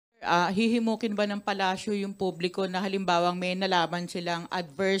Hihimukin ba ng palasyo yung publiko na halimbawang may nalaman silang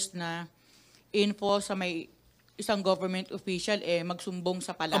adverse na info sa may isang government official, magsumbong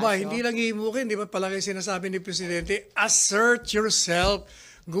sa palasyo? Aba, hindi lang hihimukin, di ba palagi sinasabi ni Presidente, assert yourself.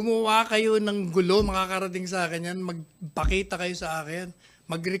 Gumawa kayo ng gulo, makakarating sa akin yan, magpakita kayo sa akin,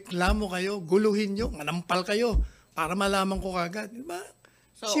 magreklamo kayo, guluhin nyo, manampal kayo, para malaman ko kagad. Di ba?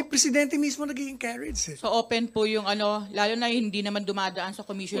 Si Presidente mismo naging encourage. So open po yung lalo na hindi naman dumadaan sa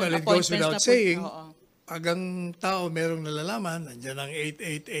commission Well, it appointments goes without na po. saying, pag ang tao merong nalalaman, nandiyan ang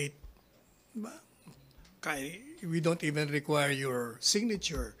 888, diba? We don't even require your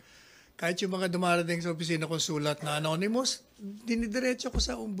signature. Kahit yung mga dumarating sa opisina kong sulat na anonymous, dinidiretso ko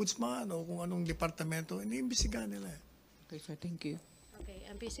sa ombudsman o kung anong departamento, iniimbestigahan nila. Okay, sir. Thank you. Okay,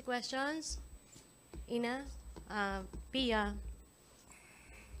 MPC questions? Ina? Pia?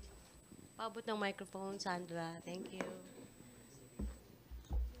 Paabot ng microphone, Sandra. Thank you.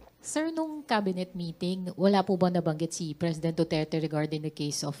 Sir, nung cabinet meeting, wala po ba nabanggit si President Duterte regarding the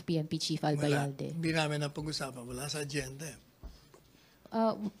case of PNP Chief Albayalde? Hindi namin ang pag-usapan. Wala sa agenda.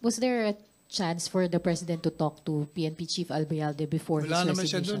 Was there a chance for the President to talk to PNP Chief Albayalde before Wala his naman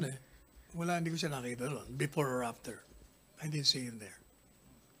siya resignation? doon Wala, hindi ko siya nakita doon. Before or after. I didn't see him there.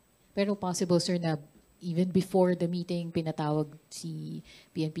 Pero possible, sir, na even before the meeting, pinatawag si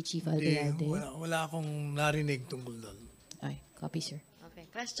PNP Chief Albayalde? Wala akong narinig tungkol doon. Ay, copy, sir. Okay,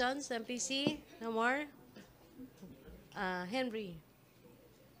 questions? MPC? No more? Henry?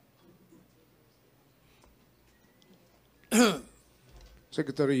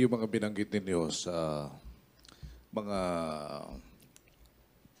 Secretary, yung mga binanggit ninyo sa mga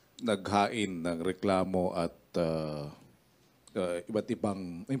naghain ng reklamo at iba't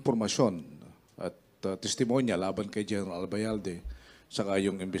ibang impormasyon at testimonya laban kay General Albayalde saka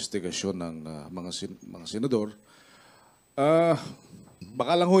yung investigasyon ng mga senador,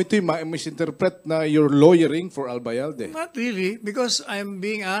 baka lang ho ito yung misinterpret na you're lawyering for Albayalde. Not really, because I'm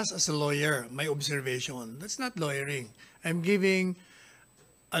being asked as a lawyer, my observation. That's not lawyering. I'm giving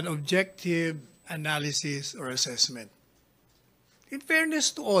an objective analysis or assessment. In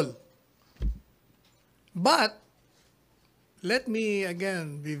fairness to all. But, let me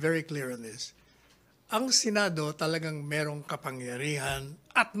again be very clear on this. Ang Senado talagang merong kapangyarihan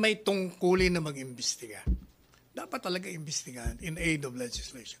at may tungkulin na mag-imbestiga. Dapat talaga imbestigahan in aid of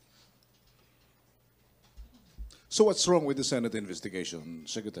legislation. So what's wrong with the Senate investigation,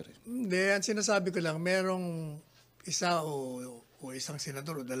 Secretary? Hindi, ang sinasabi ko lang, merong isa o isang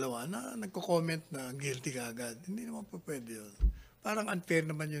senador o dalawa na nagko-comment na guilty ka agad. Hindi naman po pwede yun. Parang unfair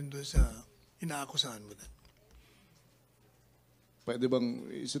naman yun doon sa inaakusahan mo na. Pwede bang,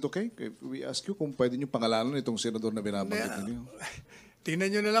 is it okay if we ask you kung pwede nyo pangalanan itong senador na binabanggit ninyo? Tingnan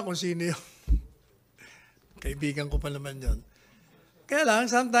nyo na lang kung sino yun. Kaibigan ko pa naman yun. Kaya lang,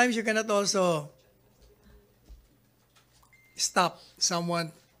 sometimes you cannot also stop someone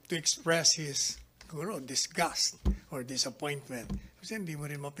to express his disgust or disappointment. Kasi hindi mo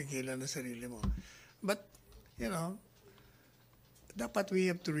rin mapigilan ang sarili mo. But, dapat we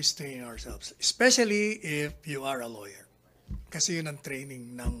have to restrain ourselves. Especially if you are a lawyer. Kasi yun ang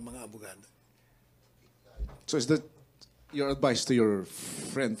training ng mga abogado. So is that your advice to your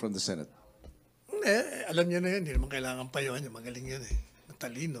friend from the Senate? Alam niyo na yun. Hindi naman kailangan payuhan niya. Magaling yun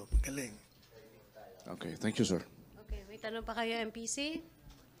Matalino. Magaling. Okay, thank you, sir. Okay, may tanong pa kayo, MPC?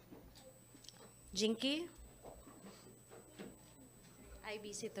 Jinky?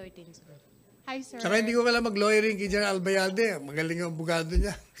 IBC 13, sir. Hi, sir. Saka hindi ko kailangan mag-lawyering kay General Albayalde. Magaling yung abogado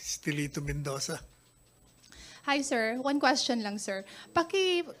niya. Stilito Mendoza. Hi, sir. One question lang, sir.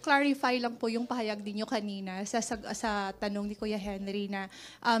 Paki-clarify lang po yung pahayag ninyo kanina sa tanong ni Kuya Henry na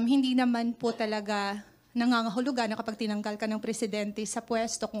hindi naman po talaga nangangahulugan na kapag tinanggal ka ng presidente sa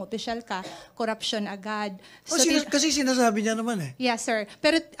pwesto, kung opisyal ka, corruption agad. Kasi sinasabi niya naman Yes, sir.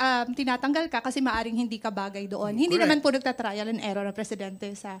 Pero tinatanggal ka kasi maaring hindi ka bagay doon. Hindi Correct. naman po nagtatrial and error ng presidente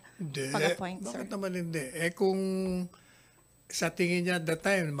sa pag-appoint, sir. Bakit naman hindi? Kung sa tingin niya at that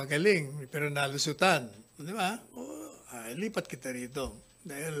time, magaling, pero nalusutan. Di ba? Lipat kita rito.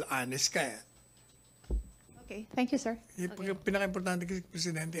 Dahil honest ka Okay. Thank you, sir. Yung pinaka-importante kasi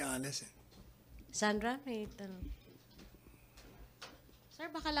presidente, honest Sandra, may tanong. Sir,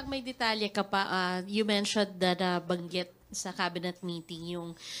 baka lang may detalye ka pa. You mentioned that banggit sa cabinet meeting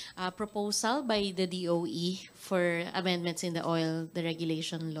yung proposal by the DOE for amendments in the oil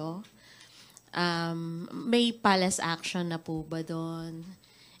deregulation law. May palace action na po ba doon?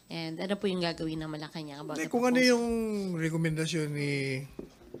 And ano po yung gagawin ng Malacanang about the Kung ano proposal? yung rekomendasyon ni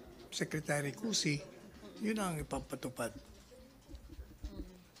Secretary Cusi, yun ang ipapatupad.